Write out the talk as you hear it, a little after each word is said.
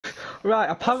Right,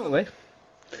 apparently,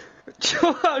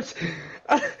 George,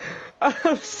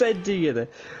 I'm sending you this.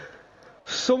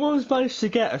 Someone's managed to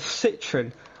get a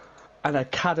Citroen and a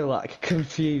Cadillac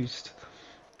confused.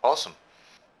 Awesome.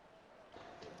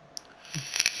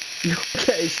 You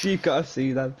gotta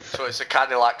see them. So it's a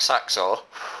Cadillac Saxo.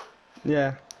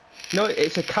 Yeah. No,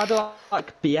 it's a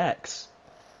Cadillac BX.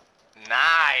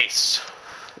 Nice.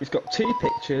 It's got 2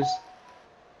 pictures.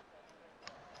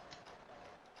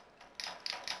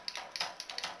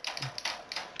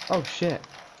 Oh shit.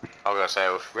 I was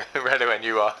gonna say, ready when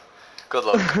you are. Good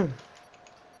luck.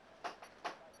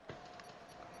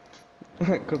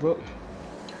 Good luck.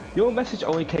 Your message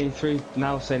only came through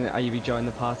now saying that you joined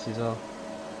the party as well.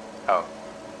 Oh.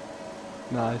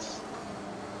 Nice.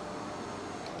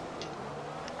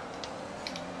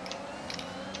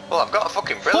 Well, I've got a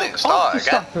fucking brilliant start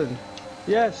again. Verstappen.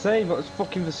 Yeah, same, but it's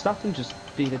fucking Verstappen just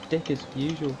being a dick as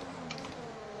usual.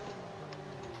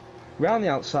 Round the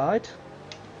outside.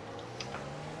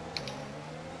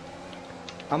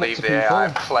 Leave the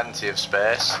AI plenty of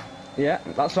space. Yeah,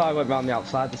 that's why I went round the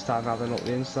outside this time rather than up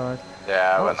the inside.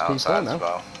 Yeah, I went outside as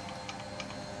well.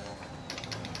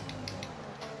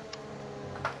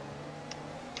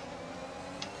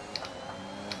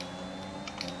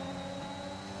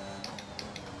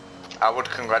 I would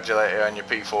congratulate you on your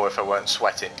P4 if I weren't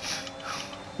sweating.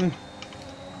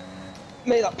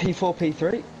 Make that P4,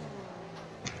 P3.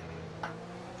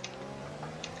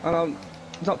 Oh no,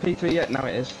 it's not P3 yet, now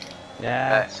it is.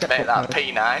 Yeah, make that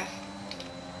P9.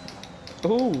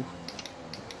 Ooh.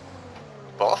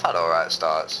 Both had alright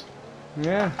starts.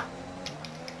 Yeah.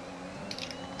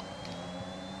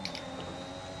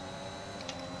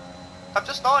 I've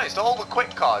just noticed all the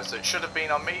quick cars that should have been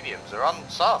on mediums are on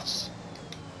softs.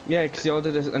 Yeah, because they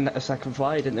ordered a second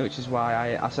flyer, didn't they? Which is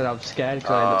why I said I was scared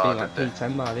because I ended up being like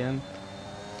P10 by the end.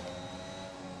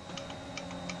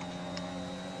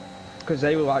 Because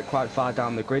they were like quite far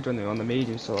down the grid when they were on the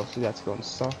medium, so obviously they had to go on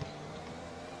soft.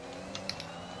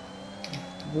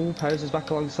 Ooh, Perez is back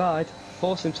alongside.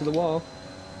 Force him to the wall.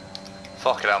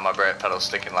 Fucking hell, my brake pedal's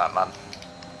sticking like man.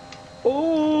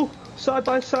 Oh, side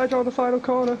by side around the final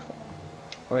corner.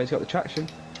 Oh, he's got the traction.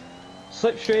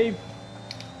 Slipstream.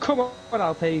 Come on,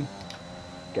 Alpine.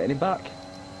 Getting him back.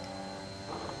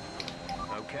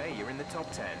 Okay, you're in the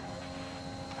top 10.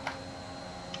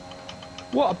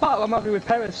 What a battle I'm having with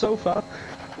Perez so far.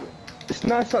 It's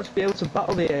nice to actually be able to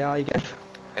battle the AI again.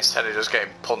 Instead of just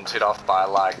getting punted off by a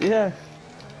lag. Yeah.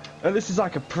 And this is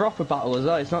like a proper battle as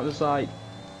well, it's not just like...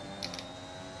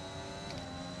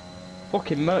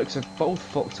 Fucking Mercs have both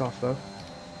fucked off though.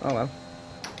 Oh well.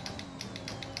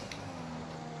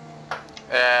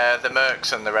 The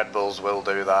Mercs and the Red Bulls will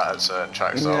do that at certain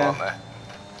tracks though, won't they?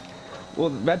 Well,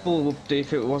 the Red Bull would do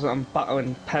if it wasn't on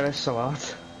battling Perez so hard.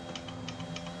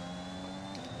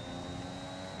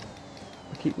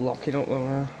 I keep locking up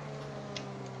though.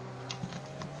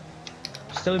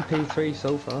 Still in P3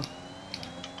 so far.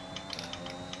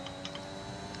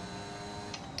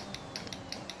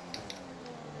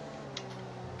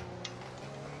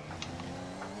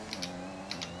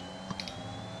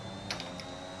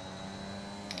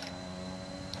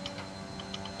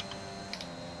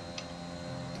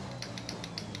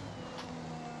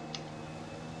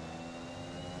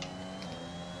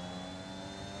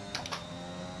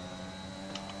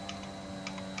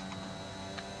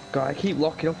 God, I keep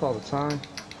locking up all the time.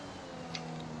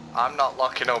 I'm not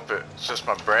locking up, it's just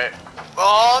my brake.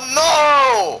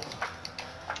 Oh no!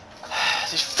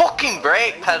 This fucking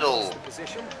brake pedal!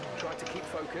 Try to keep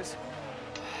focus.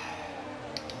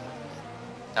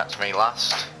 That's me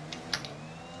last.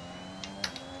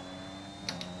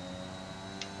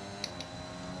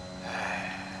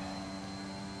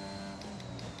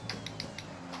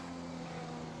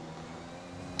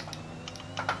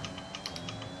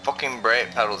 Fucking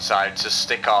brake pedal decided to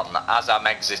stick on as I'm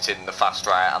exiting the fast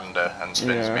right-hander and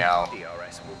spins me out.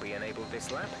 DRS will be enabled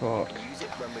this lap. Fuck. You can use it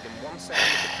when within 1 second of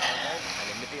the car ahead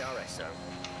and in the DRS zone.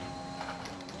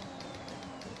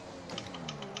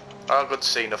 Well, good to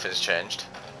see nothing's changed.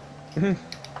 And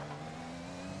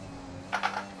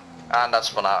I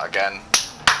spun out again.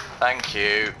 Thank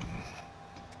you.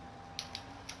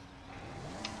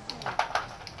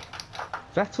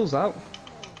 Vettel's out.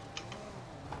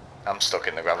 I'm stuck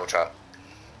in the gravel trap.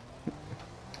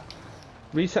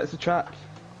 Resets the track,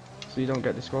 so you don't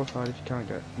get disqualified if you can't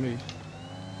get moved.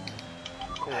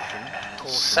 Caution.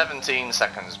 17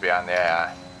 seconds behind the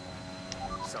AI.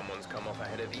 Someone's come off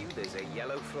ahead of you. There's a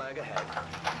yellow flag ahead.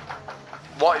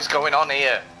 What is going on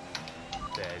here?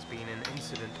 There's been an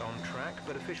incident on track,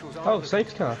 but officials are Oh, looking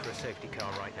safety to car. push for a safety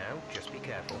car right now. Just be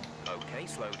careful. Okay,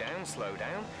 slow down, slow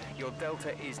down. Your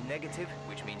delta is negative,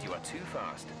 which means you are too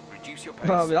fast. Reduce your pace.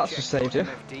 Well, that's Check just saved your you.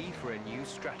 MFD for a new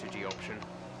strategy option.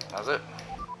 That's it.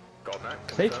 Got that?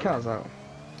 Safety Confirmed. car's out.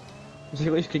 So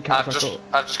at least you can catch back up.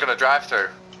 I'm just gonna drive through.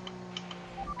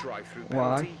 Drive-through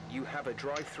Why? penalty. You have a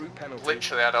drive-through penalty.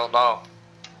 Literally, I don't know.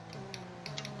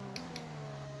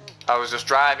 I was just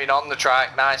driving on the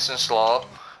track, nice and slow,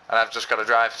 and I've just got to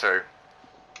drive through.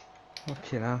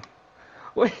 Okay now.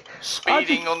 Wait.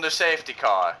 Speeding under safety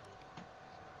car.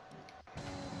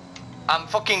 I'm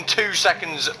fucking 2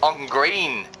 seconds on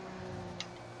green.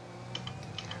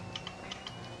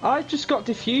 I just got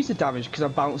diffuser damage because I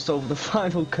bounced over the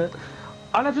final cut.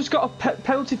 And I've just got a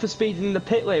penalty for speeding in the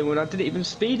pit lane when I didn't even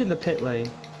speed in the pit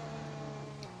lane.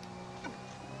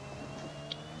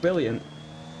 Brilliant.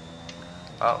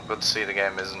 Oh, good to see the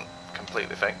game isn't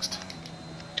completely fixed.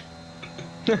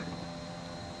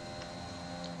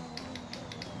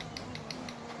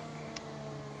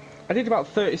 I did about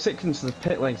 30 seconds to the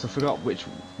pit lane, so I forgot which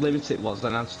limit it was,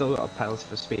 and I've still got a penalty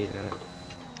for speeding in it.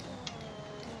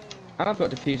 And I've got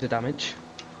diffuser damage.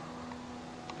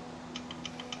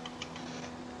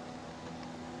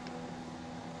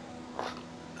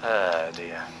 Oh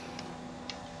dear.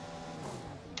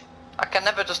 I can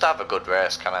never just have a good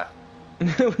race, can I?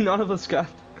 None of us can.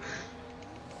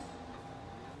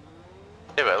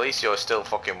 Yeah, but at least you're still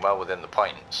fucking well within the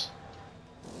points.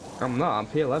 I'm not, I'm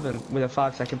P11 with a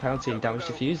 5-second penalty and damage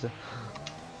diffuser.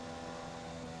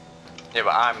 Yeah,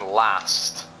 but I'm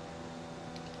last.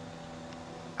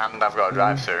 And I've got a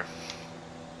drive through.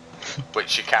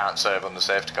 Which you can't serve on the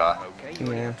safety car. Okay, you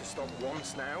only Yeah. have to stop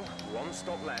once now. One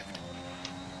stop left.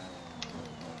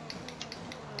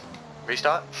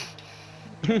 Restart?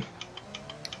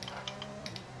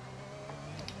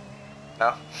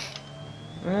 No?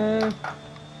 I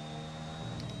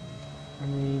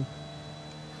mean,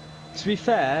 to be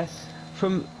fair,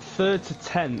 from 3rd to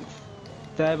 10th,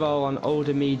 they're all on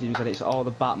older mediums and it's all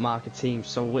the back marker teams,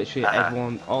 so literally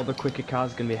everyone, all the quicker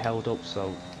cars are going to be held up,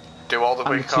 so... Do all the And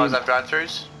quick the cars team- have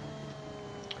drive-throughs?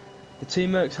 The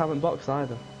Team Mercs haven't boxed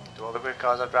either. Do all the quick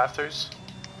cars have drive-throughs?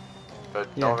 For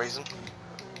no Yes. reason?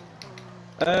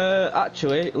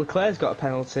 Actually, Leclerc's got a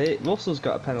penalty, Russell's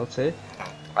got a penalty,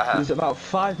 there's about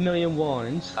 5 million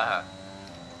warnings.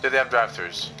 Do they have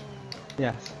drive-throughs?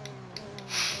 Yes.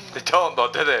 They don't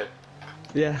though, do they?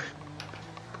 Yeah,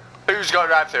 Who's got a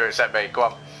drive-through except me? Go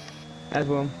on.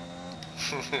 everyone.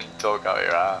 Talk out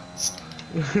your ass.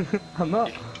 I'm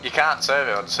not. You can't serve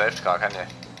it on the safety car, can you?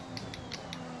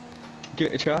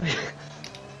 Give it a try.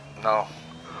 No.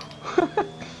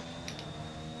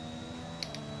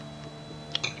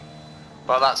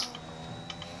 Well, that's...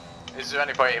 Is there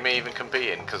any point in me even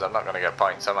competing? Because I'm not going to get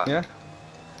points, am I? Yeah.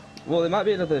 Well, there might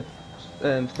be another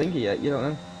thingy yet, you don't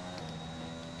know.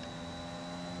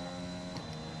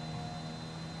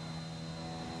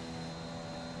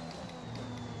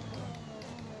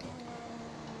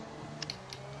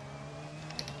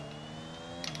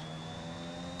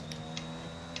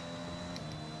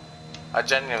 I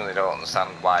genuinely don't understand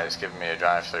why it's giving me a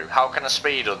drive-through. How can I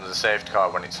speed under the safety car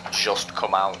when it's just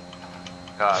come out?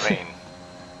 You know what I mean?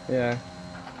 Yeah.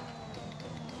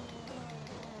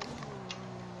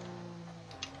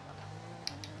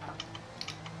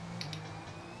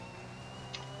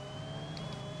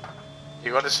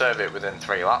 You got to serve it within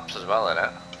 3 laps as well,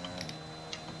 innit?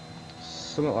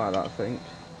 Something like that, I think.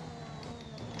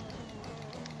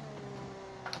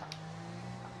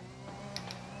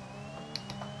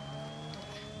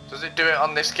 Does it do it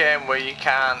on this game where you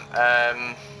can't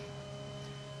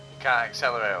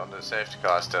accelerate under the safety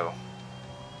car still?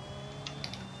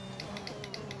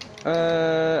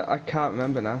 I can't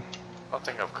remember now. I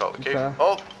think I've caught the cue. Fair.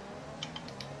 Oh!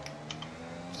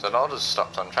 So Noda's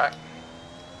stopped on track.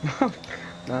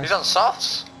 Nice. He's on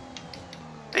softs.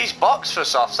 He's boxed for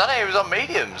softs, hasn't he? He was on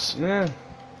mediums. Yeah.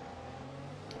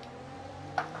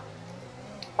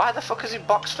 Why the fuck is he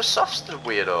boxed for softs, the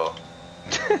weirdo?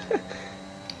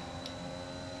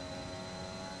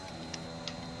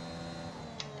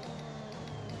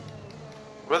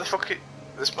 Where the fuck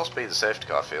this must be the safety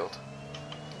car field.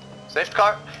 Safety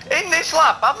car in this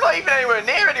lap! I'm not even anywhere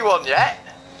near anyone yet!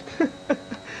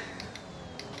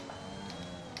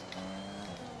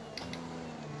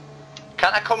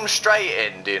 Can I come straight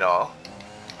in, do you know?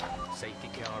 Safety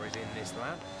car is in this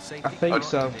lap. Safety think car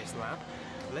so. in this lap.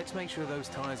 Let's make sure those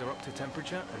tyres are up to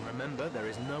temperature, and remember, there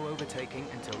is no overtaking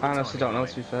until the I honestly don't know,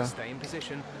 timing to be line. fair. Stay in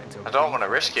position until I don't green want to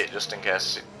risk flags. it just in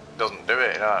case it doesn't do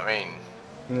it, you know what I mean?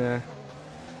 Yeah.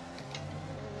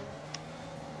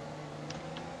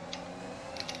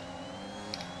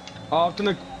 Oh, I've done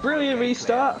a brilliant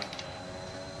restart.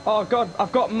 Oh god,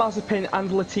 I've got Mazepin and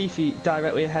Latifi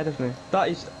directly ahead of me. That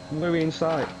is worrying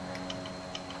sight.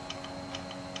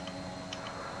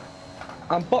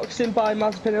 I'm boxed in by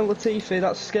Mazepin and Latifi,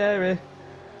 that's scary.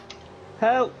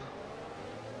 Help!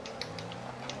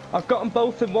 I've got them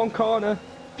both in one corner.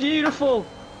 Beautiful!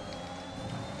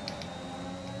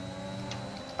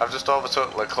 I've just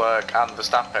overtook Leclerc and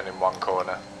Verstappen in one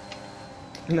corner.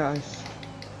 Nice.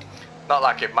 Not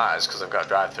like it matters because I've got a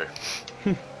drive-through.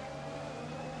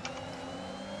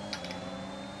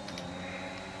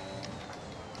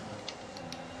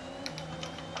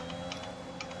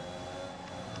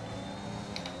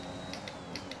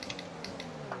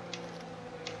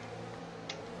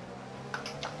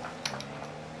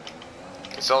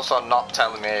 It's also not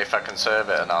telling me if I can serve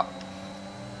it or not.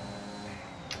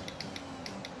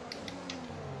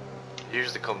 It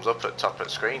usually comes up at top of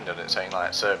the screen, doesn't it, saying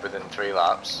like serve within 3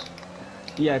 laps?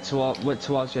 Yeah, towards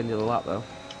the end of the lap though.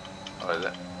 Or is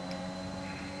it?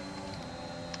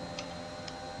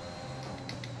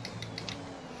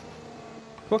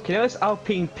 Fucking hell, it's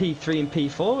Alpine P3 and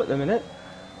P4 at the minute.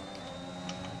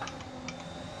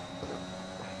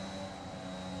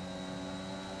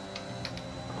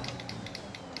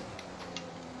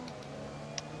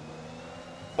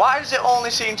 Why does it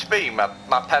only seem to be my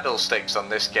pedal sticks on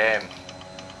this game?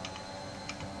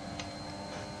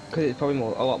 Because it's probably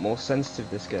a lot more sensitive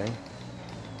this game.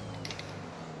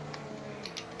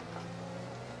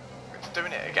 It's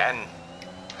doing it again.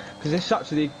 Because this is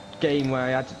actually the game where I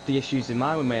had the issues in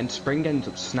mine when my end spring ended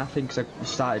up snapping because I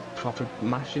started proper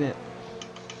mashing it.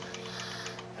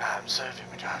 I'm serving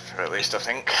my drive-through at least, I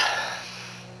think.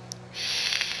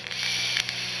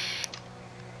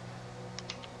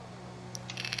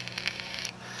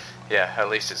 Yeah, at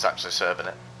least it's actually serving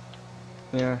it.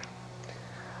 Yeah.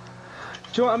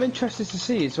 Do you know what I'm interested to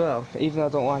see as well? Even though I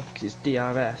don't like it's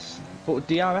DRS, but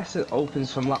DRS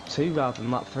opens from lap 2 rather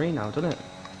than lap 3 now, doesn't it?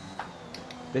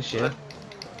 This year.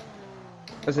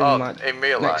 As in, like, in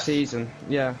real next life? season,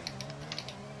 yeah.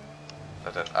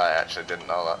 I actually didn't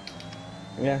know that.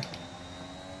 Yeah.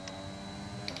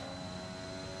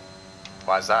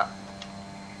 Why's that?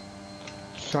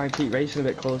 Try and keep racing a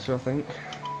bit closer, I think.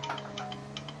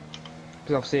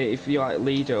 Because obviously, if you're like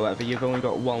leader or whatever, you've only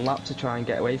got 1 lap to try and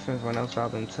get away from everyone else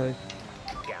rather than 2.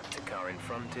 Gap to car in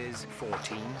front is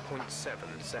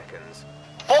 14.7 seconds.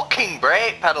 Fucking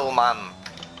brake pedal, man!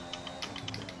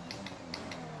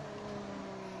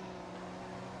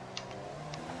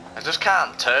 I just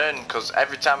can't turn because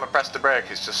every time I press the brake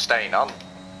it's just staying on.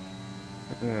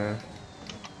 Yeah.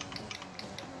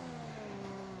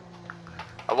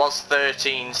 I was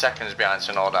 13 seconds behind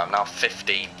Tsunoda, I'm now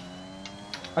 15.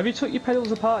 Have you took your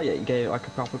pedals apart yet and gave it like a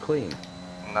proper clean?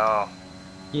 No.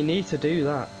 You need to do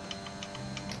that.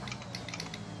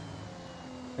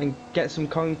 And get some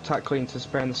contact clean to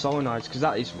spray on the solenoids, because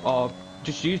that is, or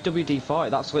just use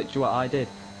WD-40, that's literally what I did.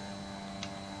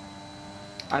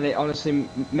 And it honestly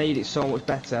made it so much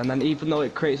better, and then even though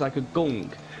it creates like a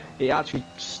gunk, it actually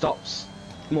stops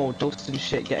more dust and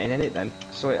shit getting in it then.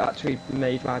 So it actually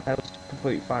made my pedals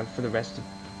completely fine for the rest of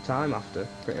the time after,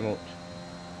 pretty much.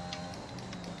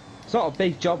 It's not a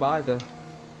big job either.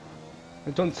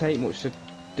 It doesn't take much to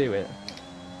do it.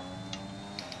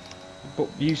 But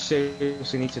you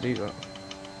seriously need to do that.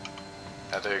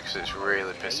 I do, because it's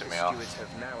really pissing me off. Stewards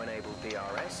have now enabled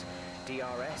DRS.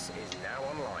 DRS is now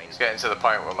online. It's getting to the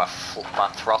point where my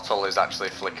throttle is actually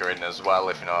flickering as well,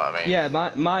 if you know what I mean. Yeah,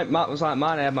 my was like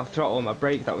mine. I had my throttle and my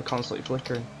brake that were constantly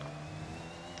flickering.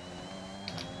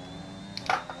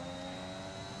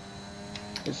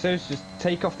 It says just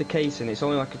take off the casing. It's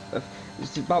only like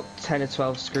it's about 10 or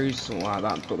 12 screws, something like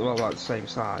that, but they're all like the same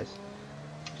size.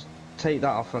 Just take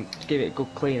that off and give it a good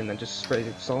clean, and then just spray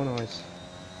the solenoids.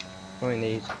 All you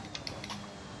need.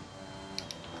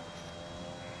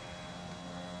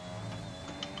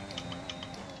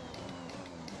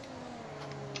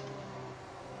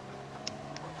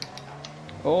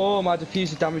 Oh, my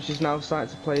diffuser damage is now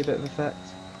starting to play a bit of effect.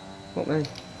 Not me.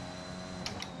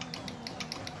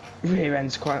 Rear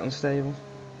end's quite unstable.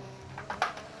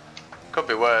 Could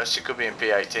be worse, it could be in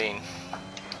P18.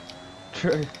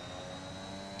 True.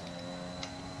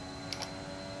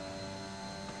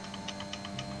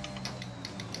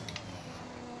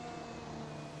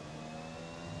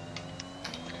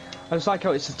 I just like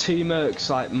how it's the 2 Mercs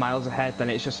like miles ahead,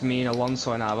 then it's just me and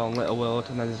Alonso in our own little world,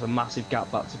 and then there's a massive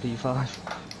gap back to P5.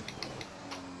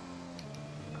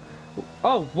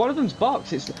 Oh, one of them's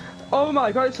boxed. It's oh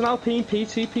my god, it's an Alpine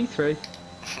P2, P3.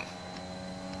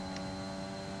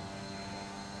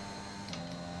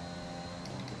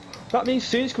 That means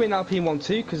soon it's going to be an Alpine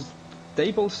 1-2 because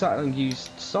they both sat and used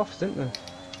softs, didn't they?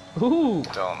 Ooh!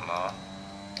 Don't know.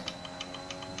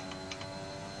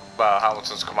 Well,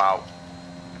 Hamilton's come out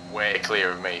way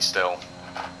clear of me still.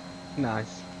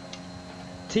 Nice.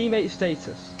 Teammate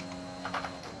status.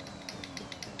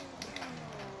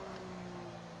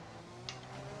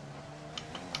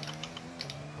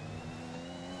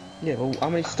 Yeah, well, how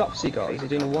many stops he got? Is he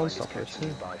doing a one stop or a two?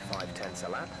 By 5/10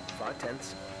 a lap.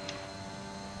 5/10.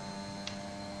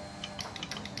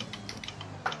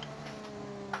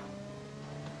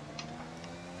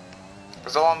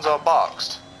 Was Alonso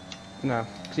boxed? No,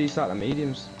 because he started at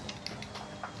mediums.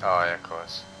 Oh yeah, of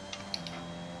course.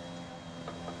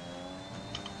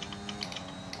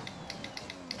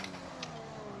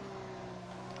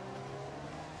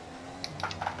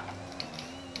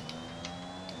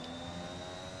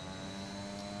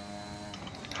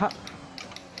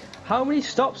 How many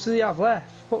stops does he have left?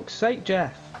 Fuck's sake,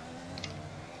 Jeff.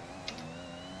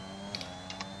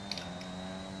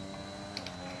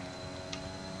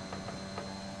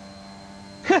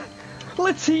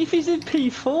 Latifi's in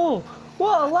P4.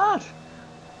 What a lad.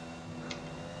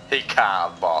 He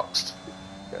can't have boxed.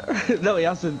 No, he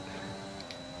hasn't.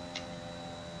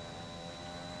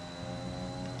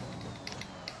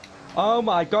 Oh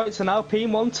my god, it's an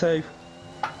Alpine 1-2.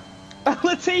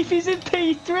 Latifi's in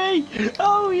P3!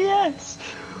 Oh yes!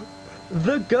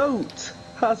 The GOAT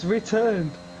has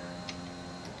returned.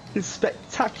 In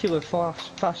spectacular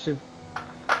fashion.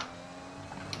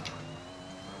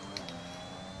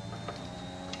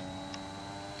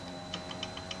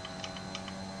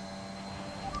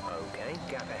 Okay,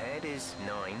 gap ahead is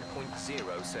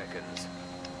 9.0 seconds.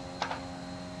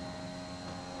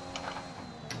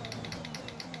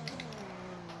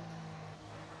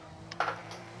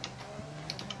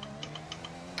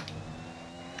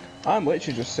 I'm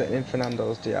literally just sitting in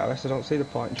Fernando's DRS. I don't see the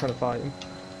point in trying to fight him.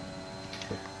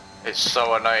 It's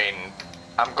so annoying.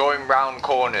 I'm going round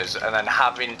corners and then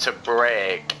having to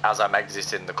brake as I'm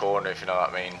exiting the corner, if you know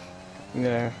what I mean.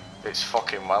 Yeah. It's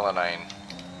fucking well annoying.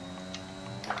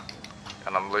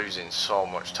 And I'm losing so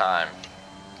much time.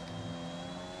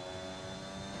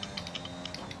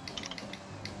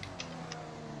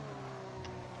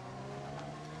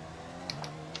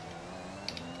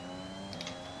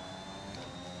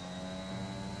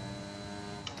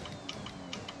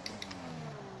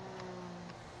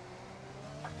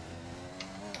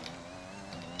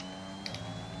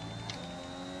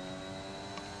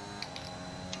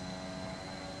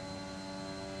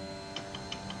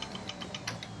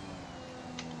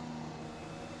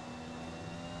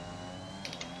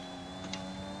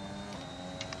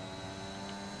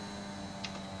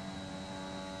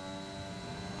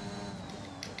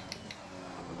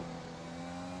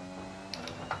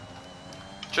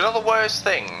 Do you know the worst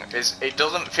thing is it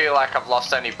doesn't feel like I've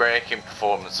lost any braking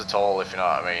performance at all, if you know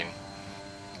what I mean.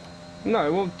 No,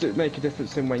 it won't make a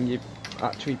difference in when you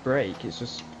actually brake. It's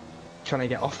just trying to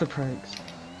get off the brakes.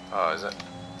 Oh, is it?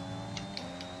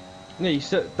 No, you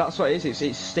still, that's what it is.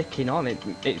 It's sticking on.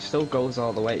 It still goes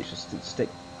all the way. It's just it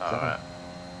sticks. Alright.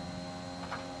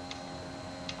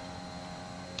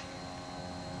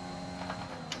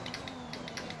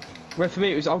 Well, for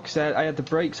me it was obviously I had the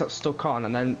brakes that stuck on,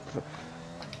 and then,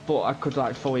 but I could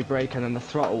like fully brake, and then the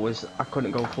throttle was I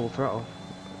couldn't go full throttle.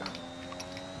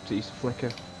 So it used to flicker.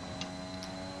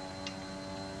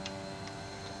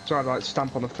 So I'd like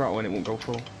stamp on the throttle and it wouldn't go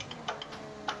full.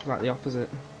 Like the opposite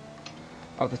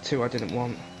of the two I didn't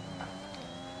want.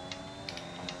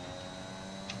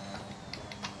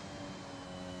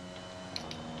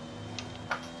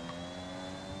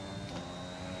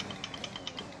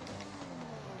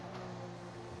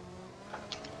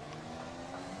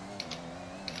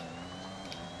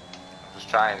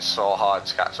 Trying so hard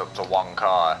to catch up to one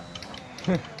car.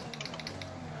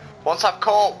 Once I've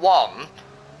caught one,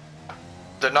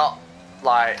 they're not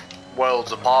like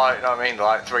worlds apart, you know what I mean? They're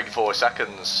like 3-4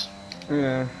 seconds.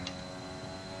 Yeah.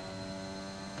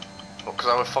 Because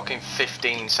I was fucking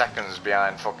 15 seconds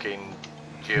behind fucking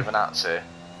Giovinazzi.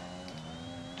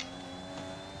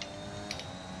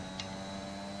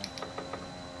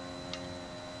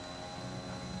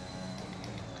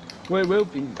 Well, it will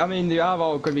be. I mean, they are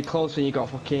all going to be close when you got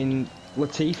fucking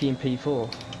Latifi in P4 or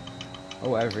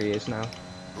whatever he is now.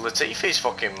 Latifi's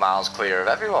fucking miles clear of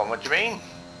everyone. What do you mean?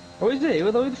 Oh, is he?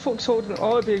 Well, who the fuck's holding?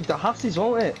 Oh, it'd be the Hasses,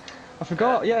 won't it? I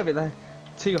forgot. Yeah, but the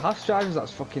two Haas drivers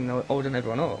that's fucking holding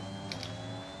everyone up.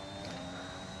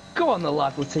 Go on, the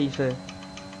lad, Latifi.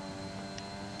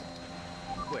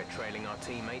 We're trailing our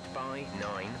teammate by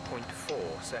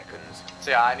 9.4 seconds.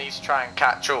 See, I need to try and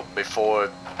catch up before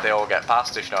they all get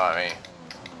past, if you know what I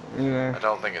mean. Yeah. I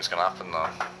don't think it's going to happen though.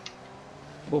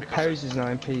 Well, Because Perez is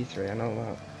 9p3, I know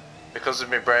that. Because of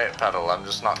my brake pedal, I'm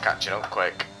just not catching up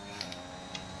quick.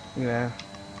 Yeah.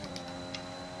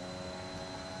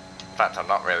 In fact, I'm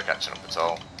not really catching up at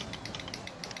all.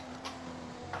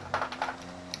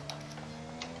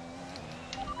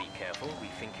 Be careful, we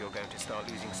think you're going to start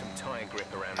losing some tyre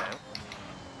grip around now.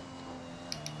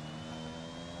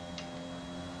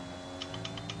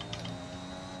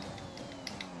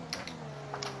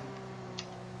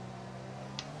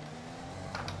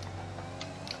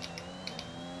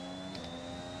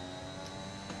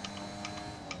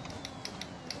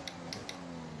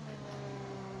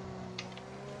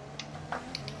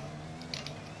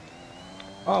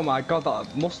 Oh my god,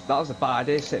 that was a bad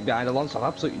idea sitting behind Alonso. I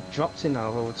absolutely dropped him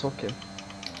now, I overtook him.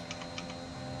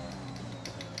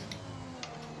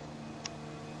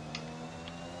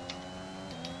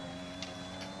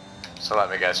 So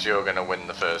let me guess, you're going to win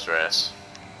the first race.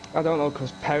 I don't know,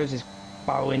 because Perez is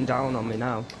bowing down on me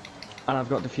now. And I've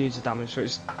got diffuser damage, so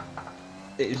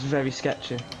it's very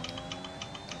sketchy.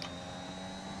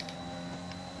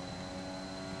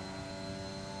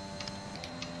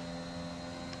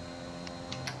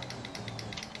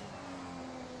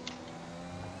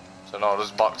 So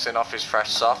Norda's boxing off his fresh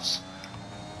softs.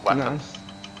 Weapon. Nice.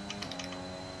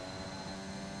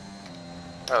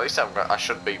 Well, at least I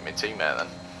should beat my teammate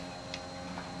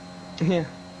then. Yeah.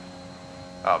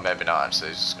 Oh, maybe not actually,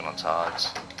 he's just gone on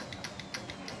tards.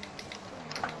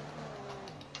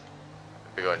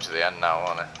 We're going to the end now,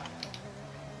 aren't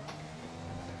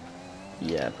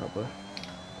we? Yeah, probably.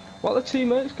 What are the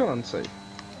teammates gone on to?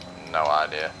 No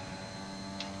idea.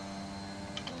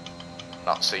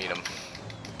 Not seen him.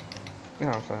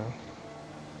 Oh, fair.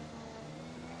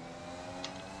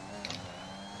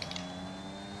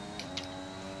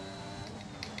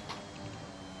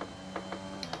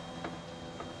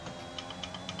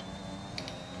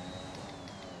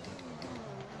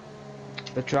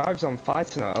 The drive's on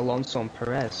fighting at Alonso and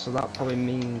Perez, so that probably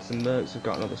means the Mercs have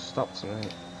got another stop to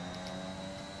make.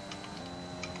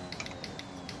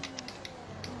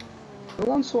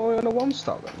 Alonso only on a one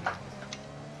stop then?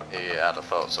 Yeah, I'd have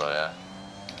thought so, yeah.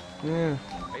 Yeah.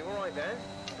 Are you alright there?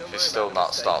 If he's still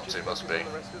not stopped, he must be.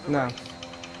 No.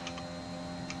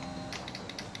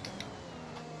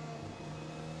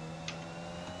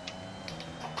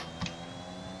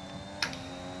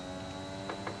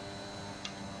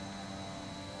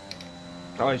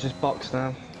 Oh, he's just boxed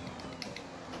now.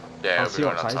 Yeah, I'll he'll be see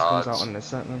going what on tyres comes out tards. on this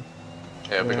set then.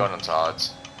 Yeah, he'll be Yeah. going on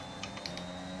tards.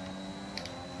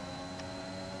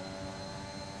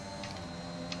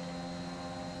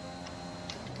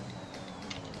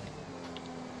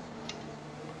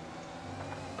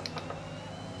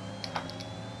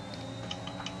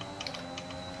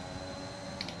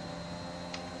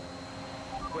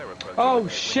 Oh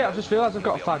shit, I've just realised I've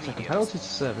got a 5-second penalty to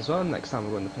serve as well next time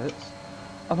we go in the pits.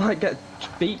 I might get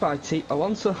beat by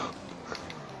Alonso.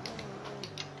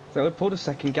 So we pulled a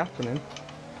second gap on him.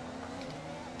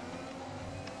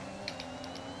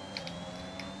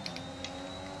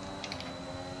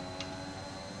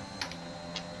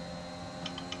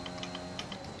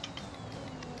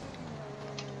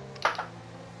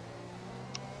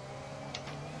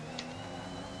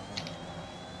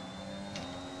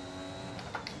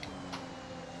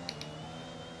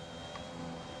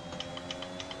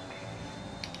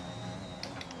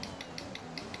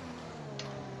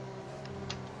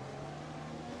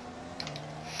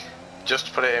 Just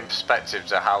to put it in perspective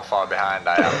to how far behind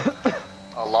I am,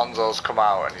 Alonso's come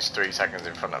out and he's 3 seconds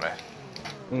in front of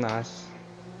me. Nice.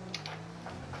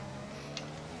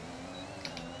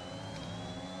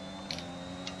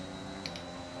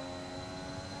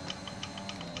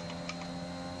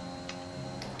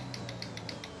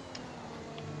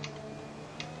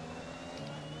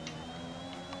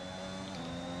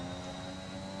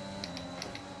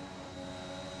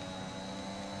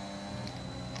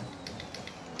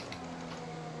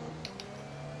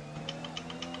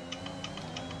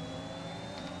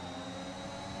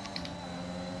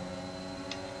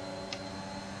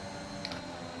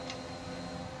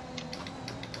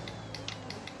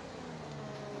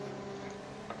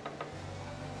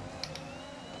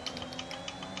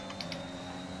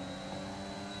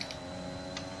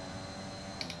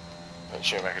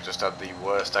 Schumacher just had the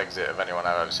worst exit of anyone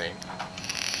I've ever seen.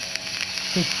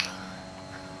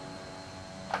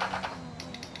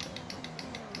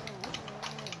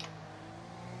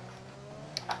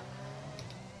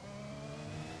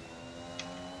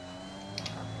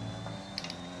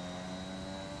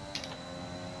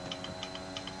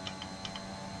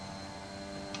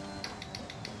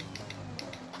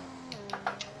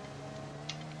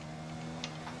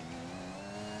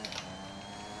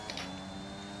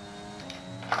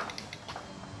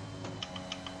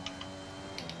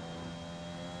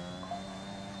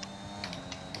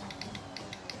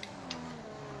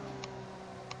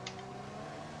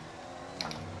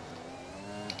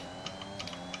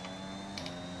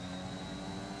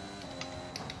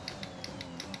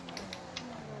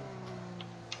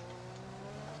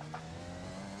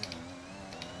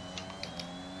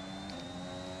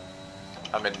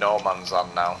 I'm in no man's land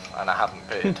now, and I haven't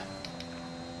pitted.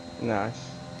 Nice.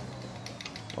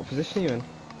 What position are you in?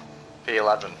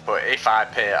 P11, but if I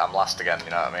pit, I'm last again, you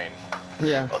know what I mean?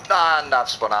 Yeah. But nah, and I've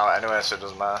spun out anyway, so it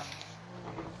doesn't matter.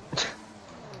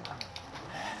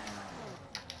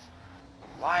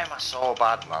 Why am I so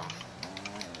bad, man?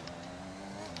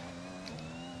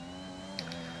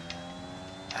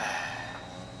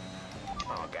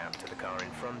 Our gap to the car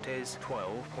in front is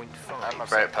 12.5. And my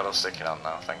brake pedal's sticking on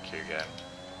now, thank you game.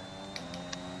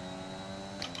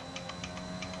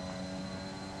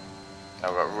 I've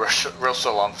got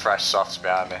Russell on fresh softs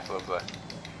behind me, lovely.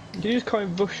 Did you just call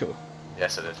him Russell?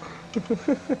 Yes I did.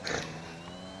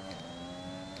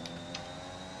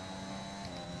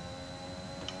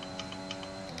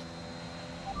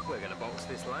 We're going to box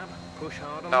this lap. Push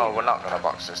hard on No, the we're not going to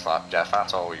box this lap, Jeff,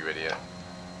 that's all, you idiot.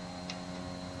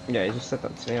 Yeah, he just said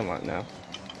that to me, I'm like, no.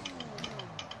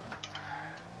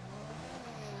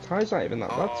 Tyre's not even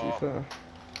that bad, to be fair.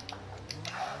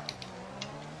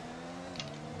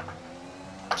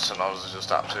 Sonos has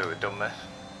just absolutely done me.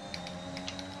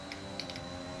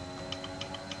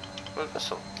 Where's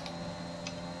Russell?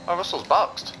 Oh, Russell's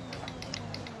boxed.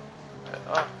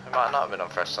 Oh, he might not have been on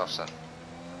fresh softs then.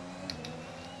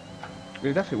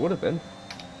 He definitely would have been.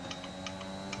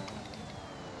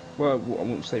 Well, I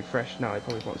wouldn't say fresh now, he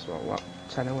probably wants about, what,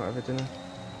 10 or whatever, didn't he?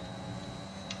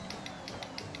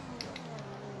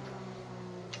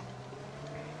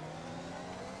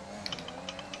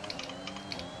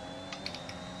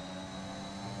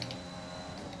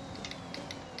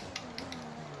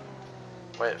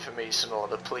 Wait for me,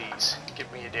 Sonoda, please.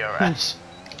 Give me your DRS.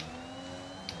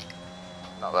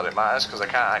 Not that it matters, because I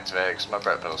can't activate it because my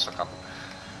brake pedal's stuck on.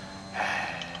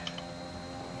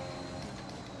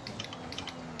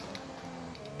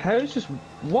 Harry's just,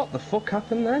 what the fuck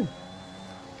happened then?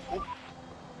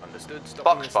 Understood. Stop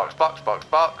Box, box, box, box,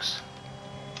 box.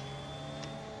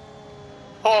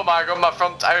 Oh my god, my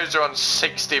front tyres are on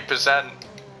 60%.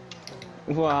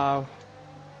 Wow.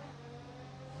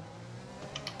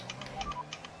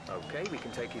 Okay, we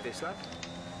can take you this lap.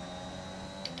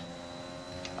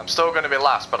 I'm still going to be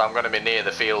last, but I'm going to be near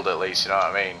the field at least, you know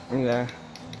what I mean? Yeah.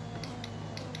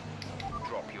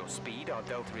 Drop your speed. Our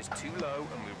delta is too low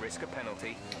and we risk a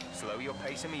penalty. Slow your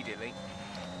pace immediately.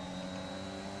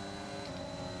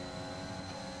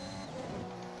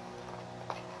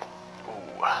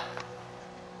 Ooh.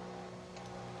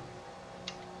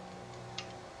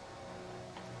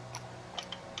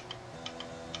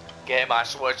 Game, I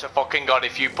swear to fucking god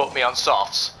if you put me on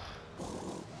softs.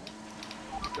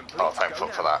 Complete. Oh, thank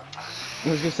fuck for that. I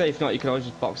was gonna say, if not, you could always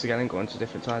just box again and go onto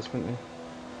different tyres, couldn't you?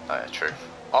 Oh, yeah, true.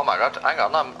 Oh my god, hang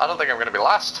on, I don't think I'm going to be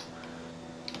last.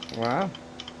 Wow.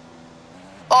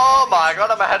 Oh my god,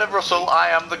 I'm ahead of Russell, I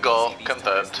am the goal,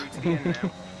 confirmed. Through to the end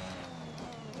now.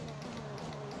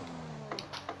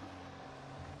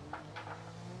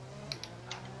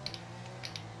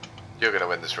 You're going to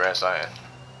win this race, aren't you?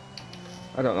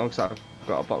 I don't know, because I've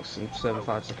got a box and serve a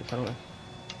 5-second penalty.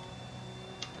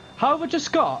 How have I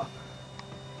just got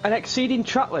an exceeding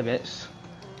track limits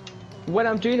when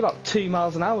I'm doing about 2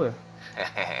 miles an hour?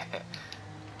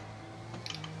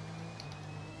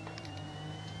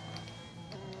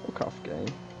 Fuck off, game.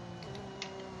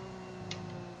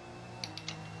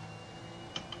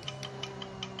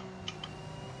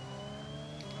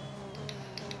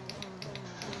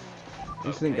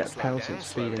 Just didn't get slow penalty down, for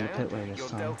slow speed in the down. pit lane this Your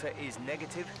time. delta is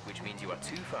negative, which means you are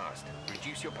too fast.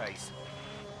 Reduce your pace.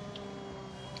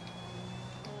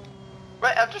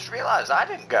 Right, I've just realised I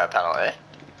didn't get a penalty.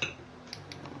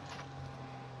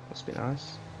 Must be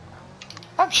nice.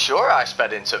 I'm sure I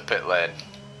sped into pit lane.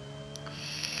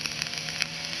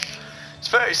 It's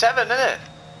 37, isn't it?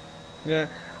 Yeah.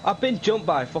 I've been jumped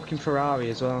by a fucking Ferrari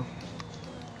as well.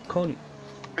 Cunt.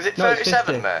 Is it No, it's 37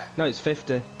 50. there? No, it's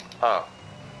 50. Oh.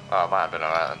 Oh, it might have been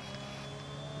alright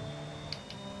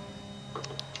then.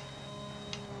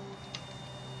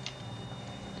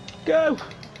 Go!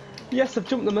 Yes, I've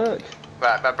jumped the Merc.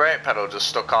 Right, my brake pedal just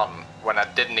stuck on when I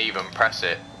didn't even press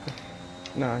it.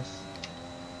 Nice.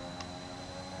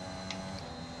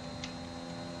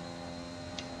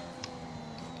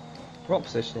 What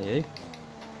position are you?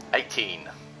 18.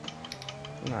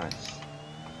 Nice.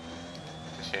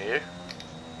 Position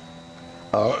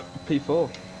are you? P4.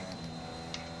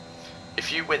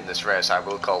 If you win this race, I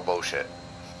will call bullshit.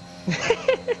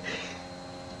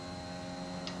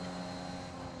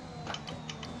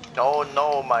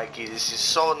 No, Mikey, this is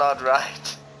so not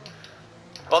right.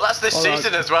 Well, that's this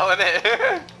season as well, isn't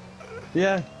it?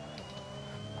 Yeah.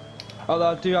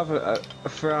 Although I do have a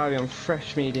Ferrari on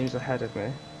fresh mediums ahead of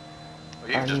me.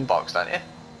 Well, you've just boxed, haven't you?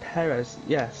 Perez,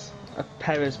 yes. A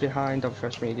Perez behind on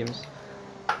fresh mediums.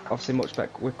 obviously much better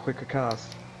with quicker cars.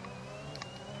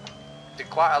 Did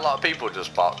quite a lot of people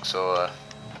just box, or?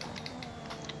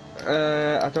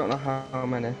 I don't know how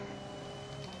many.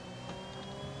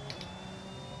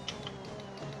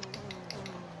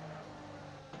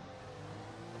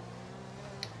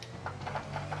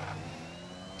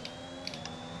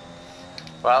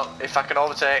 Well, if I can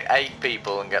overtake 8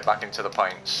 people and get back into the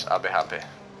points, I'll be happy.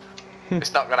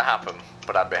 It's not gonna happen,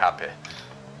 but I'd be happy.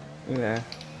 Yeah.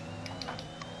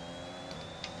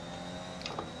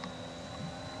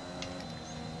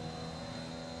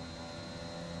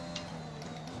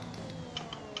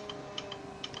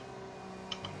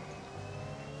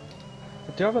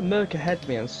 I do have a Merc ahead of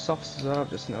me on softs as well, I've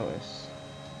just noticed.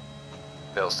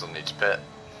 Bill still needs pit.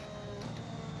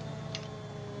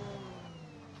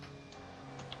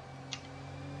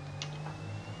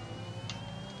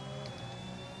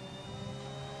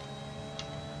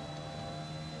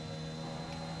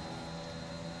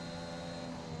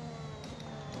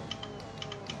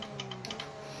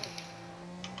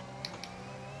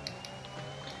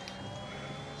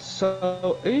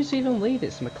 So, who's even leading?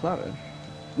 It's McLaren.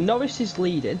 Norris is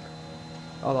leading,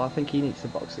 although I think he needs to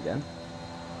box again.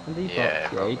 And he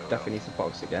Yeah, boxed, he definitely needs to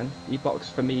box again. He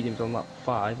boxed for mediums on lap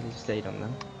 5 and he stayed on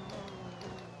them.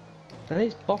 Then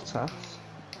it's Bottas,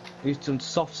 who's done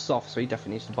soft, so he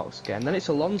definitely needs to box again. Then it's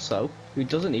Alonso, who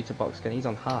doesn't need to box again, he's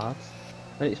on hards.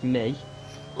 Then it's me.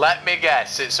 Let me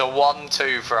guess, it's a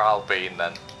 1-2 for Alpine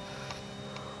then.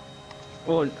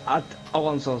 Well,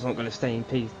 Alonso's not going to stay in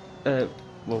P.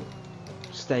 Well,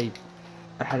 stay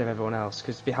ahead of everyone else,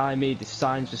 because behind me the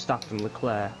Sainz, Verstappen and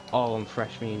Leclerc all on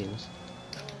fresh mediums.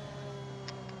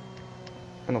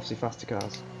 And obviously faster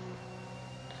cars.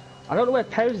 I don't know where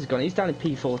Perez has gone, he's down in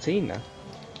P14 now.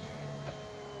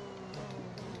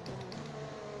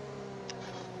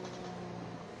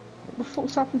 What the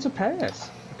fuck's happened to Perez?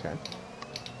 Okay.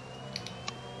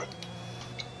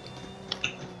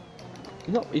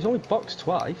 He's only boxed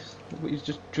twice, but he's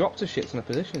just dropped a shit ton of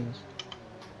positions.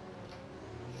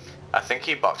 I think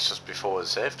he boxed just before the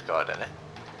safety car, didn't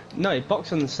he? No, he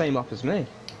boxed on the same lap as me.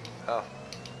 Oh.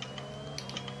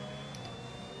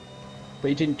 But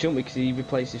he didn't jump because he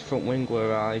replaced his front wing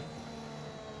where I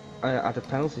had a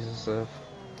penalty to serve.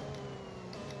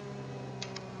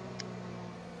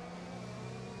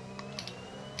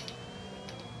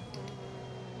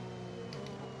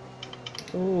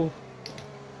 Oh.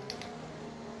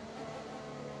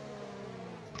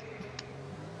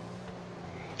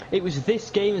 It was this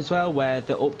game as well where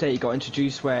the update got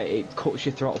introduced where it cuts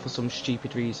your throttle for some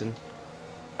stupid reason.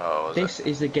 Oh, was This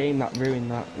is the game that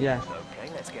ruined that, yeah.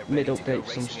 Okay, let's get Mid ready to go update for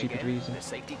some racing stupid again. reason. The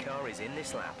safety car is in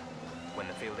this lap. When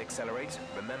the field accelerates,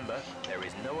 remember, there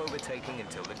is no overtaking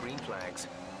until the green flags.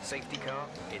 Safety car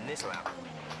in this lap.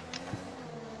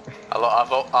 I love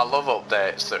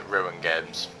updates that ruin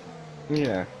games.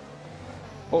 Yeah.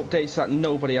 Updates that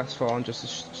nobody asked for and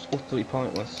just utterly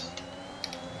pointless.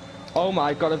 Oh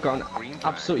my god, I've got an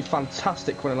absolutely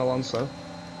fantastic one in Alonso.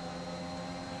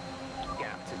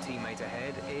 Gap to teammate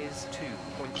ahead is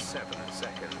 2.7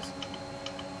 seconds.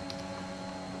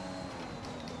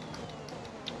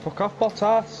 Fuck off,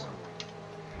 Bottas.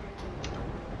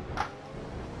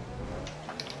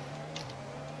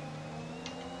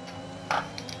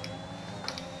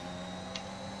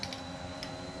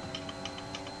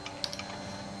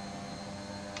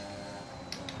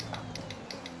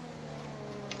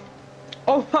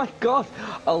 Oh my god,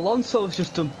 Alonso's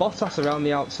just done Bottas around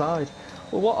the outside.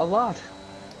 Well, what a lad.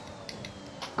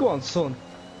 Go on, son.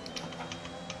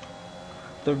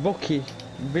 The rookie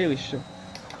really should.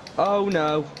 Oh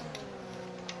no.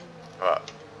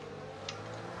 What?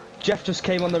 Jeff just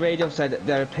came on the radio and said that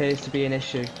there appears to be an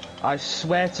issue. I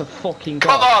swear to fucking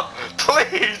Come god. on,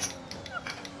 please!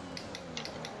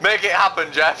 Make it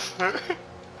happen, Jeff.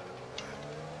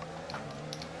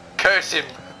 Curse him.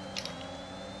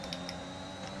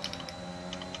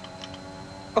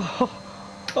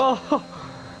 Oh,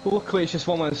 luckily it's just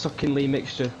one man sucking Lee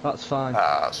mixture. That's fine.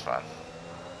 Ah, that's fine.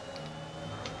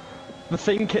 The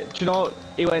thing, do you know,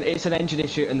 he went, it's an engine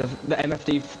issue, and the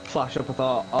MFD flashed up. I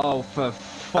thought, oh, for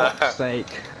fuck's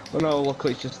sake. Well, no,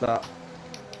 luckily it's just that.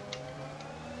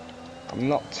 I'm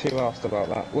not too arsed about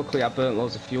that. Luckily I burnt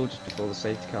loads of fuel just before the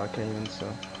safety car came in, so.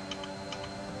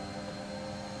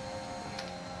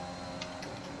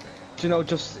 Do you know,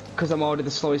 just because I'm already the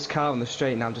slowest car on the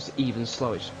straight now, I'm just even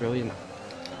slow, it's brilliant.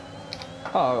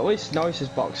 Oh, at least Norris is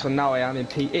boxed, so now I am in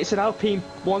P. It's an Alpine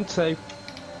 1-2.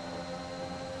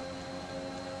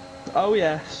 Oh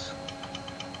yes.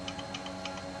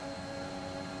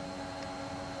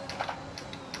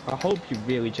 I hope you're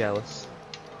really jealous.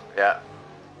 Yeah.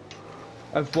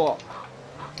 Of what?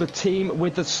 the team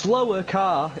with the slower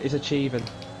car is achieving.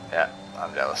 Yeah,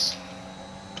 I'm jealous.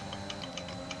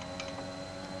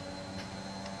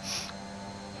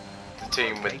 The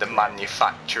team with the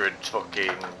manufactured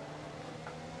fucking...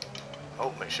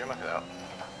 Oh, Mick Schumacher out.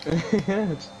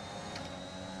 Yes.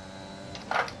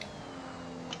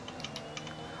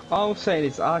 All I'm saying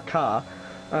is our car,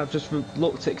 I've just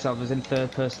looked at it because I was in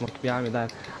third person looking behind me then.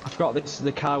 I forgot this is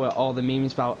the car where all the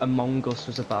memes about Among Us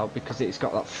was about because it's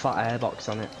got that fat airbox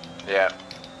on it. Yeah.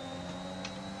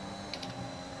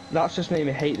 That's just made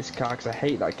me hate this car because I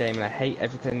hate that game and I hate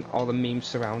everything, all the memes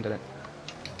surrounding it.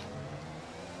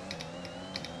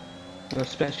 And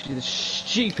especially the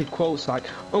stupid quotes like,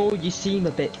 oh, you seem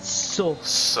a bit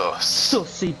sus.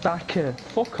 Sussy backer.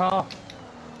 Fuck off.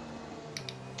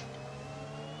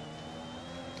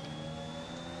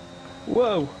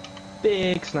 Whoa,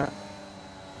 big snap.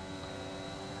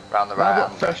 Round the I've got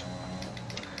right. fresh...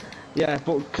 Yeah,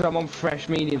 but because I'm on fresh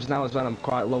mediums now as well, I'm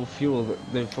quite low fuel,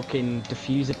 the fucking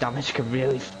diffuser damage can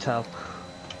really tell.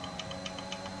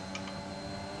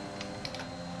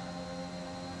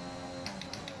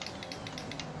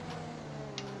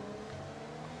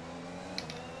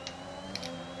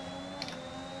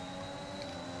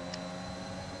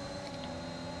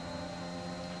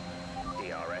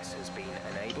 DRS has been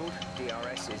enabled.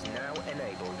 DRS is now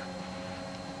enabled.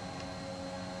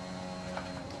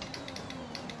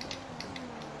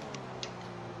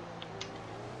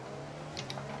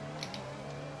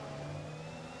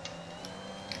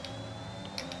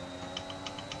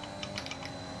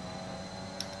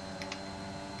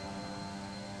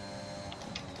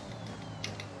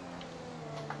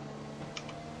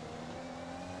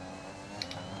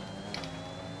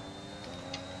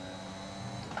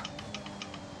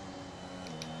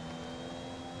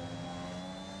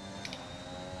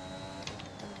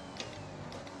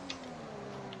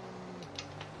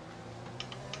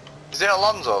 Is it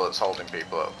Alonso that's holding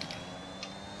people up?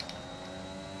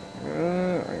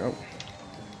 Hang on.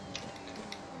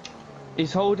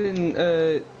 He's holding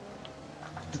the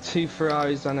two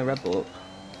Ferraris and a Red Bull up.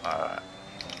 Alright.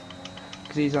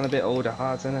 Because he's on a bit older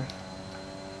hards, isn't he?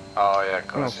 Oh yeah, of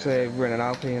And course. obviously we're in an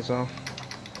Alpine as well.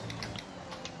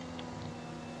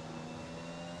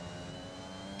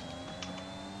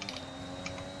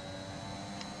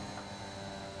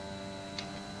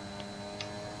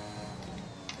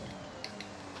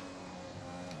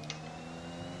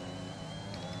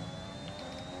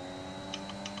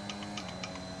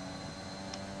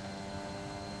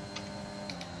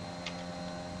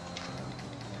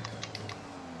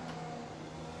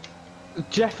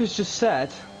 Jeff has just said,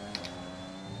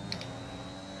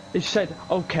 he said,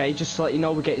 okay, just to let you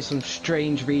know we're getting some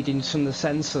strange readings from the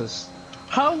sensors.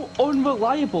 How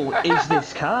unreliable is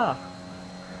this car?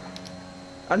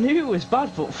 I knew it was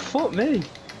bad, but fuck me.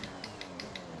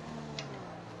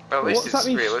 Well, at least What's that it's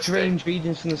mean, realistic. strange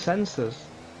readings from the sensors?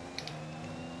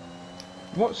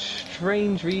 What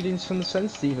strange readings from the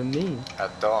sensors even mean? I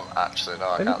don't actually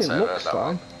know. I can't Everything say I've heard looks that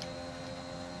fine. one.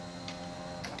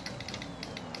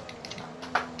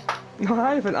 No,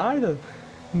 I haven't either.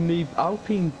 Me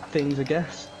Alpine things, I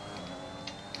guess.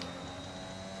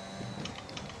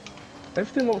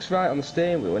 Everything looks right on the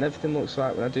steering wheel, and everything looks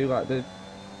right when I do like the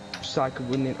cycle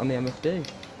winning on the MFD.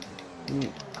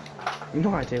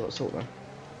 No idea what's up there.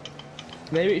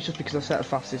 Maybe it's just because I set a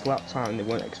fastest lap time and they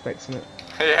weren't expecting it.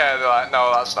 Yeah, they're like,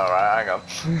 no, that's not right. Hang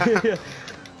on.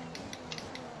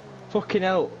 Fucking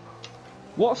hell.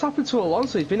 What's happened to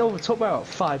Alonso? He's been overtook by about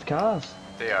 5 cars.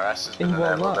 DRS has been In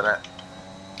one enabled, lap. isn't it?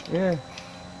 Yeah.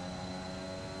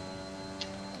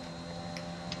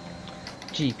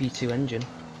 GP2 engine.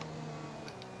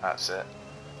 That's it.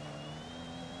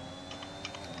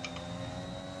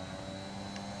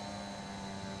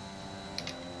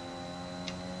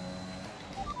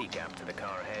 The gap to the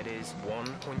car ahead is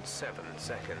 1.7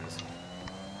 seconds.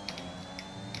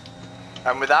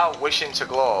 And without wishing to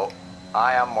gloat,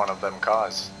 I am one of them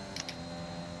cars.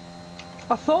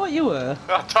 I thought you were.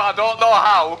 I don't know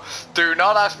how. Do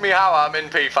not ask me how I'm in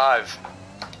P5.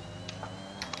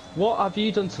 What have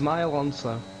you done to my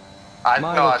Alonso? I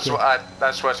lucky.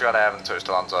 swear to God I haven't touched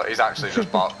Alonso. He's actually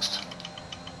just boxed.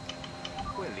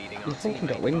 We're leading our You fucking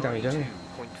got teammate wing by damage, haven't you?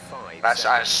 2.5 I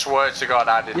seconds. swear to God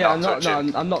I did Yeah, not touch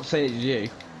him. I'm not saying it's you.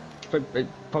 But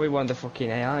probably one of the fucking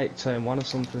AI at turn 1 or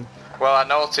something. Well, I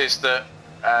noticed that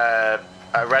a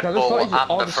Red No, I just Bull thought you and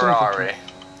the ordered Ferrari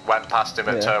went past him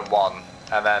at Yeah. turn 1,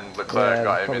 and then Leclerc Yeah,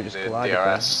 got him probably in just the collided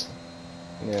DRS.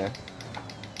 Yeah.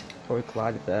 Probably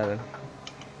collided there then.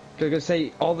 I was gonna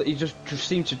say, all that he just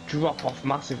seemed to drop off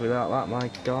massively without that,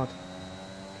 my god.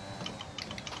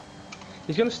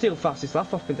 He's gonna steal fastest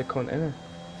lap off with the cunt, isn't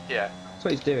Yeah. That's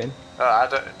what he's doing.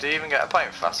 Do you even get a point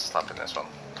for fastest lap in this one?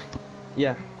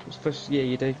 Yeah, it's first. Yeah,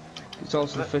 you do. It's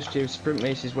also the first year of sprint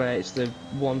races where it's the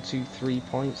 1, 2, 3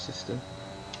 point system.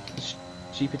 The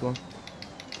stupid one.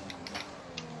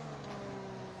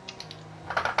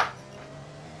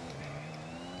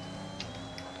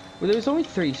 Well, there was only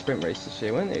 3 sprint races this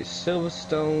year, weren't there? It was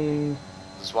Silverstone.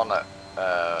 There's one at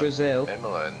Brazil.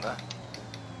 Imola, isn't there?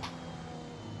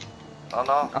 Oh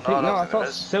no, I think no, I thought there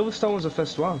is. Silverstone was the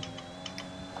first one.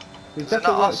 It Is it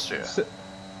not Austria?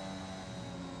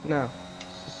 No,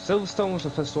 Silverstone was the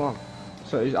first one.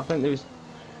 So I think there was.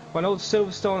 Well, I know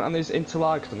Silverstone and there's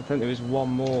Interlaken. I think there was one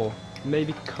more.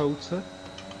 Maybe Kota.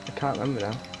 I can't remember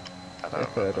now. I The don't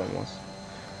third one was.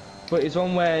 But it's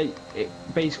one where it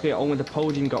basically only the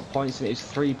podium got points, and it's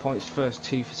 3 points first,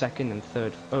 2 for second, and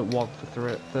 1 for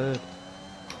third.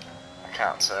 I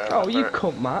can't say. Oh, you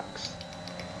cunt, Max.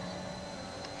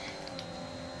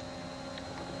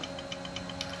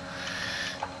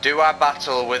 Do I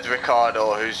battle with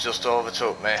Ricardo, who's just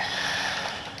overtook me?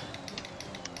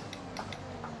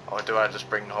 Or do I just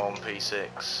bring home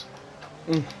P6?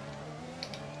 In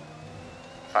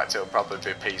fact, it'll probably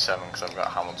be P7 because I've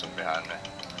got Hamilton behind me.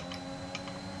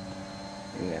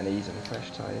 Yeah, and he's on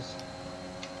fresh tyres.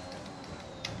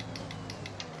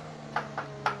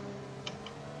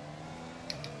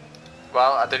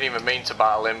 Well, I didn't even mean to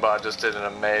battle him, but I just did an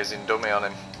amazing dummy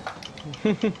on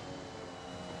him.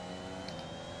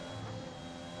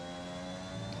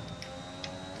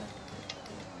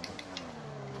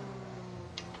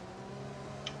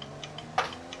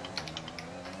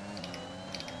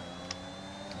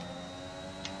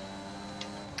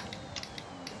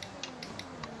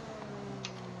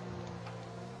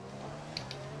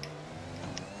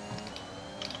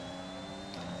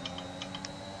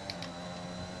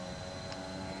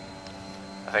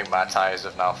 I think my tyres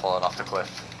have now fallen off the cliff.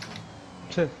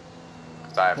 Sure.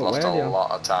 Because I have lost a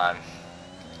lot of time.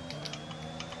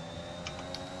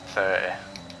 30.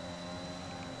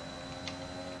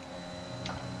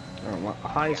 Oh, my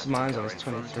highest mine's on is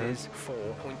 23.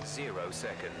 4.0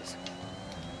 seconds.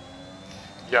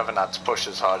 You haven't had to push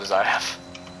as hard as I have.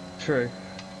 True.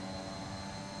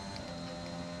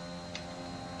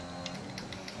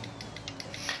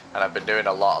 And I've been doing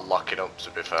a lot of locking up,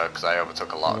 to be fair, because I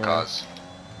overtook a lot of cars.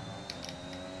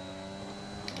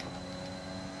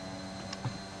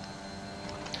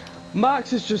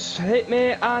 Max has just hit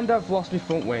me and I've lost my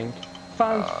front wing.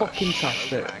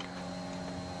 Fan-fucking-tastic.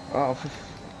 Oh,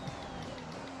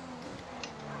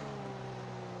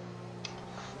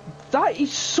 that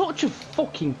is such a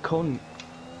fucking cunt.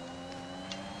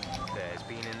 There's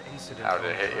been an incident. How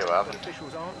did it hit you, Evan?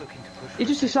 Officials aren't looking to push He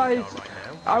just for a safety decided, car right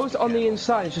now. I was on the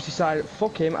inside, he just decided,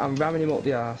 fuck him, I'm ramming him up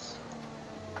the arse.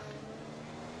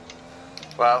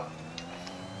 Well,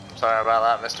 sorry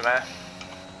about that, Mr. Mayor.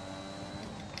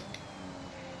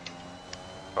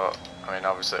 But, I mean,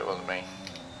 obviously it wasn't me.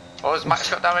 Oh, has Max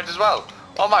got damage as well?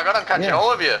 Oh my god, I'm catching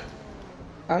all of you!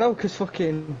 I know, cause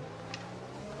fucking...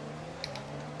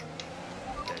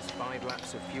 There's 5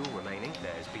 laps of fuel remaining.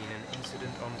 There's been an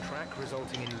incident on track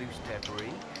resulting in loose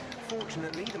debris.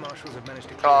 Fortunately, the marshals have managed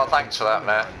to clear Oh, it thanks for that,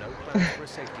 mate. no plans for a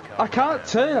safety car I can't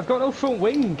turn, I've got no front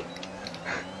wing.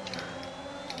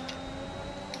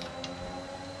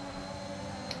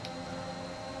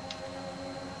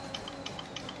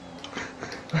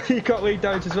 You got lead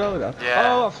damage as well now?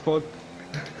 Yeah. Oh, that's fun.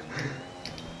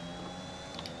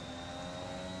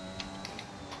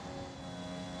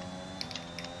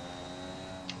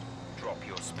 Drop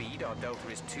your speed. Our delta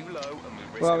is too low, and we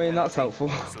risk. Well, I mean, a that's penalty.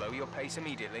 helpful. Slow your pace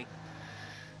immediately.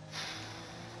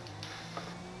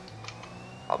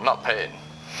 I'm not pitting.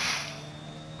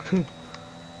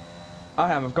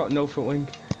 I've got no front wing.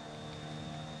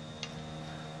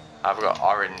 I've got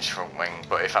orange front wing,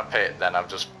 but if I pit, then I've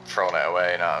just thrown it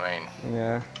away, you know what I mean?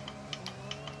 Yeah.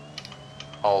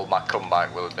 All my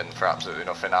comeback will have been for absolutely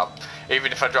nothing.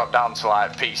 Even if I drop down to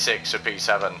like P6 or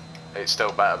P7, it's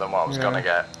still better than what I was gonna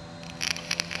get.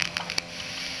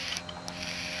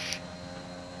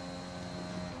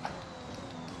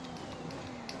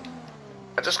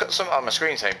 I just got something on my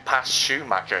screen saying, past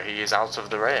Schumacher, he is out of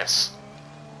the race.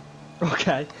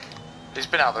 Okay. He's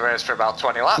been out of the race for about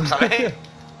 20 laps, hasn't he?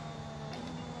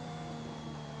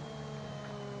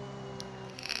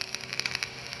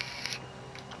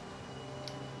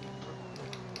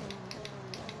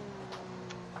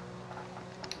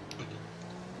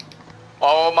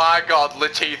 Oh my god,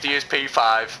 Latifi is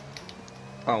P5.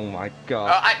 Oh my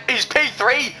god. He's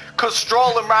P3, because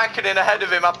Stroll and Raikkonen ahead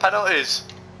of him had penalties.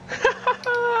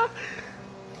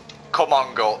 Come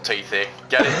on, Goat Teethy,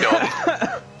 get it done.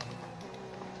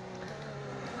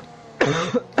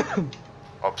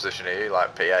 What position are you?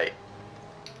 Like P8?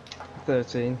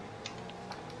 13.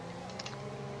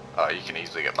 Oh, you can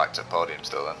easily get back to the podium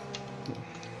still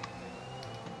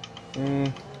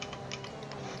then.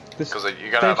 Because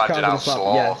you're going to imagine how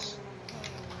slow, yes.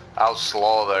 how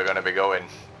slow they're going to be going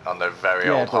on their very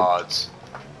old hards.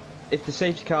 If the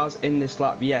safety car's in this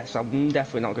lap, yes, I'm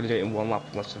definitely not going to do it in one lap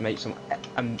unless I make some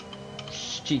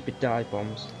stupid dive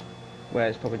bombs, where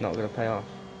it's probably not going to pay off.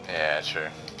 Yeah, true.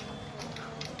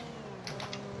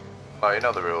 Well, you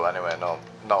know the rule anyway, no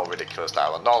ridiculous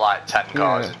dive, no like 10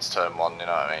 cars into turn 1, you know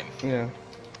what I mean? Yeah.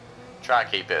 Try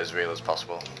and keep it as real as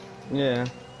possible. Yeah.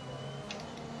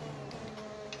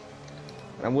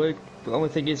 I'm worried, the only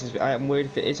thing is I am worried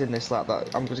if it is in this lap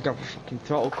that I'm going to go for fucking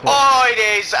throttle cut. Oh, it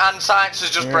is, and Science has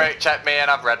just brake checked me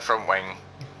and I've red front wing.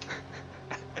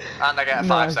 And I get a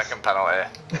 5-second penalty.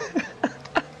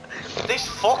 This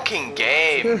fucking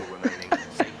game.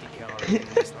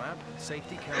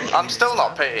 I'm still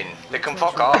not pitting. They can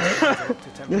fuck off.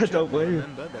 Yeah, don't blame you.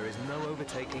 There is no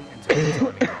overtaking until the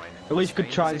timing line. At least you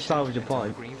could try and salvage a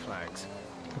point.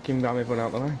 Fucking ram everyone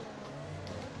out the way.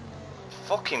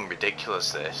 Fucking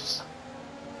ridiculous this.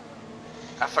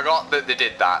 I forgot that they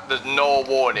did that. There's no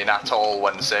warning at all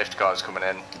when the safety car's coming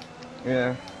in.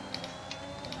 Yeah.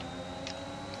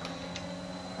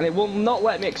 And it will not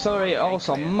let me accelerate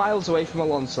also. I'm miles away from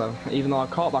Alonso, even though I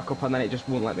caught back up and then it just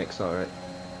wouldn't let me accelerate.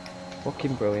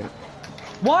 Fucking brilliant.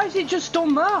 Why has it just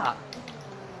done that?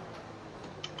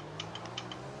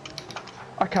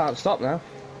 I can't stop now.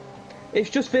 It's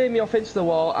just veered me off into the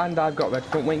wall and I've got red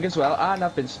front wing as well and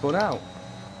I've been spun out.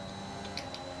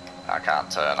 I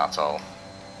can't turn at all.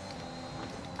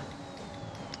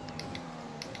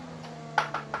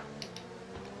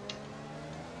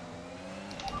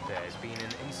 There's been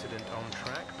an incident on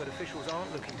track, but officials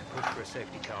aren't looking to push for a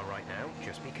safety car right now.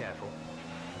 Just be careful.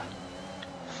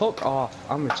 Fuck off.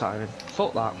 I'm retiring.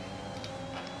 Fuck that.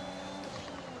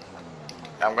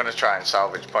 I'm going to try and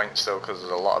salvage points still because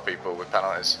there's a lot of people with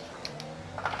penalties.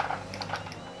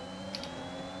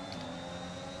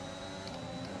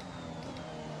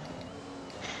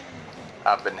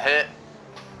 I've been hit.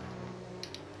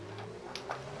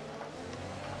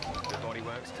 The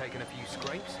bodywork's taken a few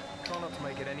scrapes. Try not to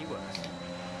make it any worse.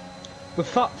 The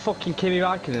fat fucking Kimi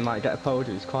Räikkönen might get a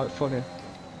podium. It's quite funny.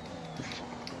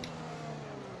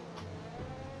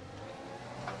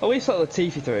 At least let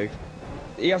Latifi through.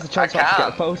 He has a chance to get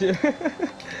a podium.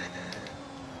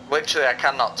 Literally, I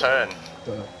cannot turn.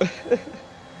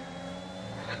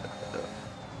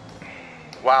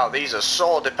 Wow, these are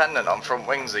so dependent on front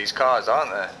wings, these cars,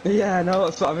 aren't they? Yeah, no,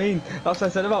 that's what I mean. That's what I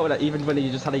said about when even when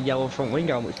you just had a yellow front wing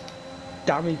on, which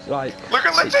damage, like... Look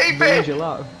at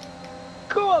Latifi!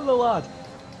 Go on, the lad!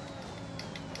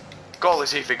 Go,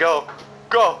 Latifi, go!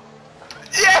 Go!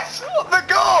 Yes! The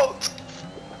GOAT!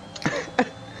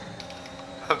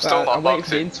 I'm still not I'm waiting for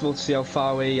the boxing. interval to see how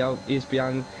far away he is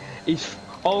behind. He's...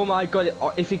 Oh my god,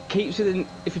 if he keeps it in...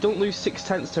 If he don't lose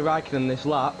 6/10 to Raikkonen this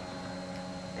lap,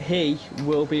 he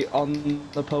will be on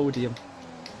the podium.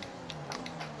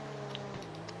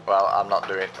 Well, I'm not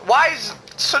doing it. Why is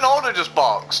Tsunoda just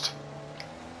boxed?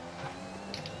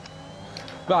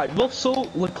 Right, Russell,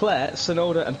 Leclerc,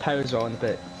 Tsunoda and Perez are on the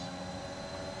bit.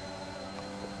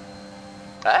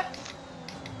 Eh?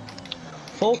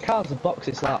 4 cars have boxed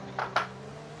this lap.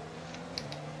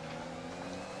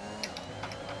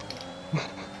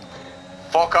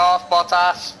 Fuck off,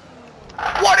 Bottas.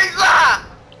 What is that?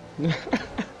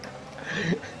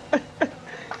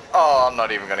 Oh, I'm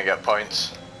not even going to get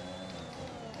points.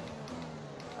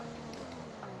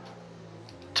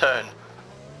 Turn.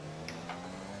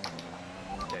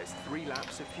 There's 3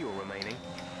 laps of fuel remaining.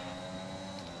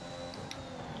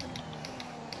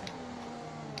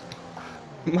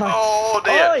 Oh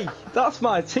dear. Oi! That's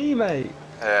my teammate!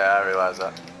 Yeah, I realise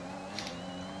that.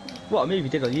 What a move he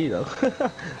did on you though.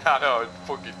 I know, it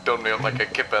fucking done me up like a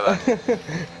kipper then.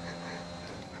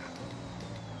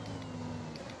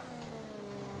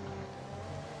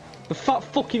 The fat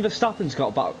fucking Verstappen's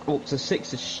got back up to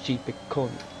 6, a stupid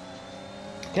cunt.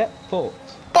 Get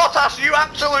fucked. Bottas, you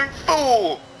absolute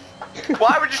fool!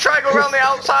 Why would you try to go around the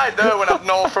outside there when I've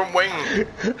no front wing?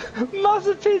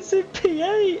 Mazepin's in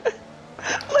P8!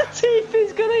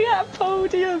 Latifi's gonna get a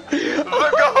podium! The Oh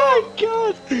my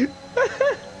god!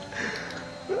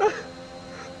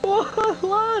 What,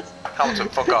 lad? Hamilton,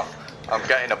 fuck off. I'm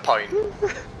getting a point.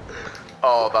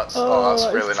 Oh, that's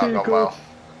really not gone well.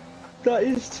 That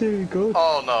is too good.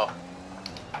 Oh no.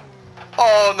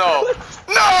 Oh no.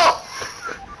 No!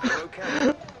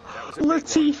 Okay.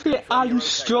 Latifi and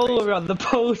Stroll are on the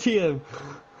podium.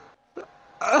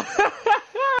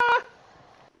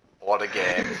 What a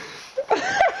game.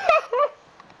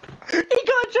 He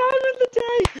got driver of the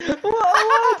day! What a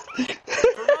lad!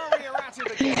 Ferrari are at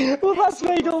it again. Well, that's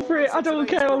made up for it. I don't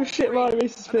care how shit my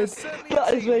race has been.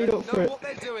 That is made up for it. What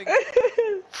they're doing.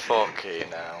 Fucking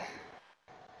hell.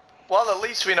 Well, at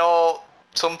least we know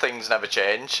some things never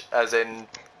change, as in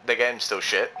the game's still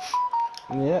shit.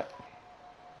 Yeah.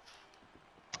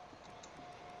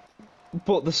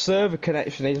 But the server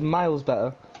connection is miles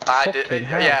better. Fucking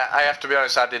hell. Yeah, I have to be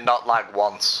honest, I did not lag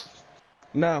once.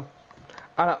 No.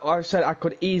 And like I said, I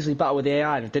could easily battle with the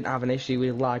AI and I didn't have an issue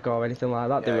with lag or anything like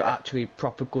that. They were actually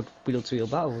proper good wheel-to-wheel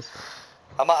battles.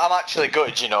 I'm actually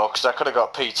gutted, you know, because I could have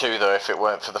got P2 though if it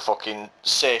weren't for the fucking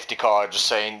safety car just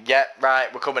saying, yeah,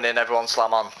 right, we're coming in, everyone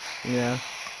slam on. Yeah.